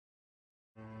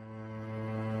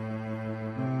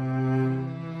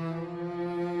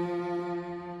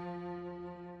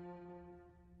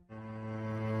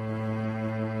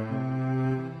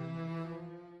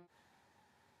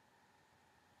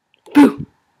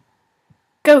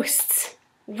ghosts,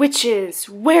 witches,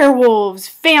 werewolves,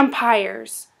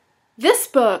 vampires. This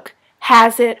book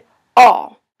has it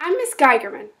all. I'm Miss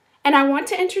Geigerman, and I want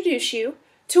to introduce you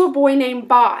to a boy named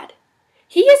Bod.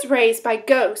 He is raised by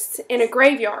ghosts in a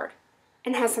graveyard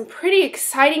and has some pretty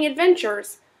exciting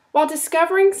adventures while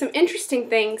discovering some interesting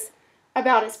things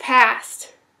about his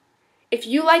past. If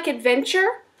you like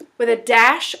adventure with a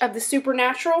dash of the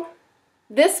supernatural,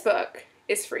 this book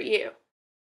is for you.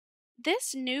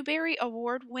 This Newbery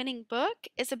Award-winning book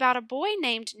is about a boy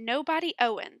named Nobody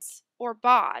Owens, or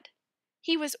Bod.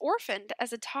 He was orphaned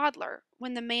as a toddler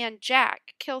when the man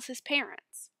Jack kills his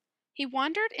parents. He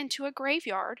wandered into a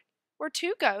graveyard where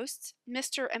two ghosts,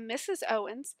 Mr. and Mrs.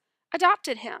 Owens,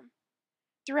 adopted him.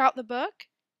 Throughout the book,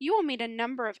 you will meet a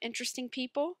number of interesting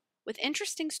people with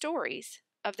interesting stories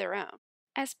of their own.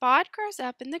 As Bod grows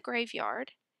up in the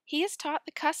graveyard, he is taught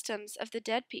the customs of the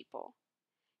dead people.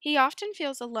 He often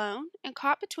feels alone and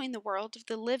caught between the world of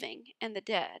the living and the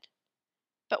dead.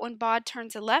 But when Bod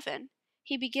turns 11,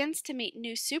 he begins to meet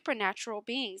new supernatural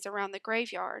beings around the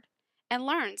graveyard and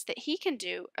learns that he can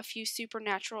do a few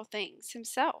supernatural things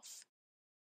himself.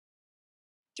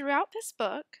 Throughout this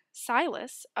book,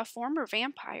 Silas, a former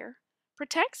vampire,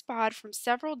 protects Bod from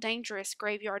several dangerous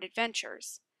graveyard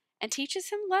adventures and teaches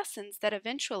him lessons that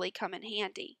eventually come in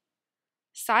handy.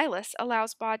 Silas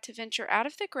allows Bod to venture out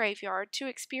of the graveyard to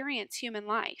experience human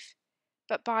life,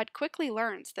 but Bod quickly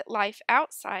learns that life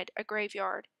outside a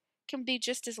graveyard can be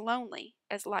just as lonely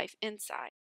as life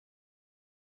inside.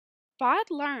 Bod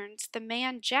learns the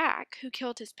man Jack, who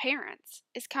killed his parents,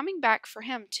 is coming back for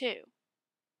him too.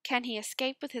 Can he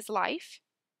escape with his life?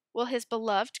 Will his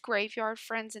beloved graveyard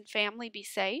friends and family be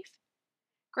safe?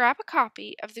 Grab a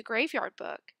copy of the Graveyard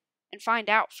Book and find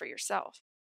out for yourself.